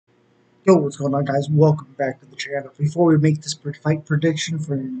Yo, what's going on, guys? Welcome back to the channel. Before we make this fight prediction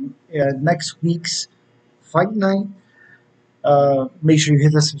for next week's fight night, make sure you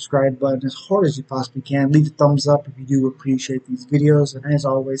hit the subscribe button as hard as you possibly can. Leave a thumbs up if you do appreciate these videos, and as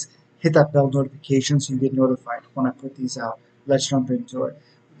always, hit that bell notification so you get notified when I put these out. Let's jump into it.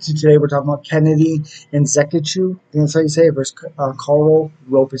 So today we're talking about Kennedy and Nzechukwu, I think that's how you say it, versus Karl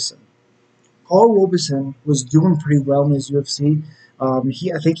Roberson. Paul Roberson was doing pretty well in his UFC. I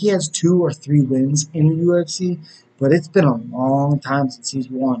think he has 2 or 3 wins in the UFC, but it's been a long time since he's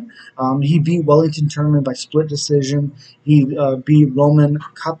won. He beat Wellington Turman by split decision. He beat Roman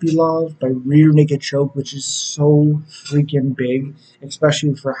Kopylov by rear naked choke, which is so freaking big,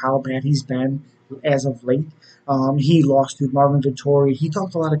 especially for how bad he's been as of late. He lost to Marvin Vettori. He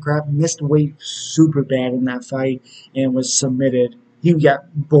talked a lot of crap, missed weight super bad in that fight, and was submitted. He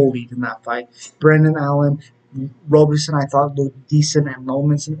got bullied in that fight. Brandon Allen, Roberson, I thought looked decent at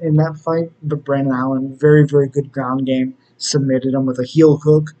moments in that fight, but Brandon Allen, very, very good ground game, submitted him with a heel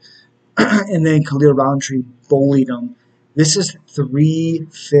hook, and then Khalil Roundtree bullied him. This is 3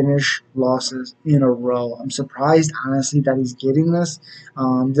 finish losses in a row. I'm surprised, honestly, that he's getting this.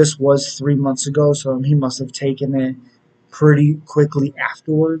 This was 3 months ago, so he must have taken it pretty quickly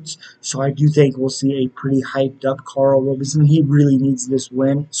afterwards. So I do think we'll see a pretty hyped up Karl Roberson. He really needs this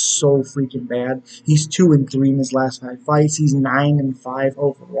win so freaking bad. He's 2-3 in his last 5 fights. He's 9-5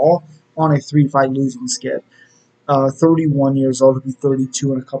 overall on a 3-fight losing skid. 31 years old, he'll be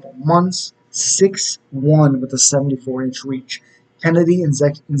 32 in a couple months. 6-1 with a 74-inch reach. Kennedy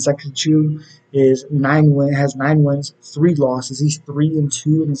Nzechukwu is has 9 wins, 3 losses. He's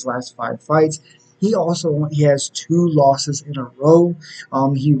 3-2 in his last 5 fights. He has 2 losses in a row.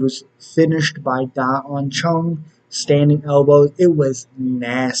 He was finished by Da On Chung, standing elbows. It was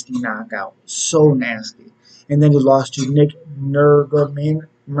nasty knockout, so nasty. And then he lost to Nick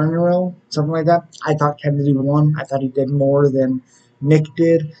Nurmagomedov, something like that. I thought Kennedy won. I thought he did more than Nick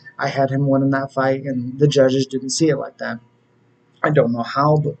did. I had him win in that fight, and the judges didn't see it like that. I don't know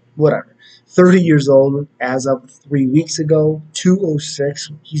how, but whatever. 30 years old as of 3 weeks ago,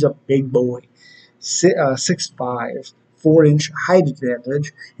 206. He's a big boy. 6'5", 4-inch height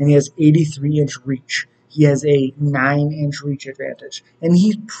advantage, and he has 83-inch reach. He has a 9-inch reach advantage, and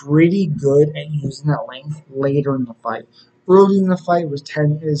he's pretty good at using that length later in the fight. Early in the fight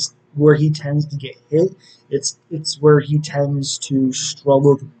is where he tends to get hit. It's where he tends to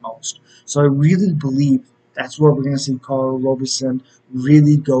struggle the most. So I really believe that's where we're going to see Karl Roberson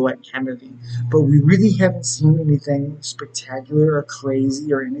really go at Kennedy. But we really haven't seen anything spectacular or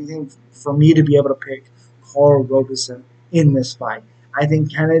crazy or anything for me to be able to pick Karl Roberson in this fight. I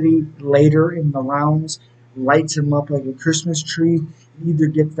think Kennedy later in the rounds lights him up like a Christmas tree, either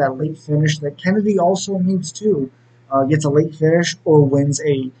gets that late finish that Kennedy also needs to, gets a late finish or wins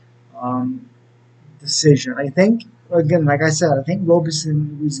a decision. I think, again, like I said, I think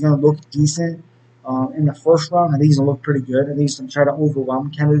Roberson is going to look decent in the first round. I think he's going to look pretty good. I think he's going to try to overwhelm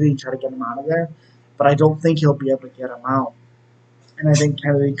Kennedy and try to get him out of there. But I don't think he'll be able to get him out. And I think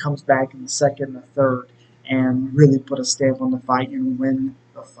Kennedy comes back in the second and the third and really put a stamp on the fight and win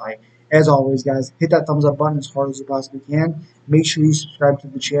the fight. As always, guys, hit that thumbs up button as hard as you possibly can. Make sure you subscribe to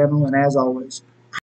the channel. And as always,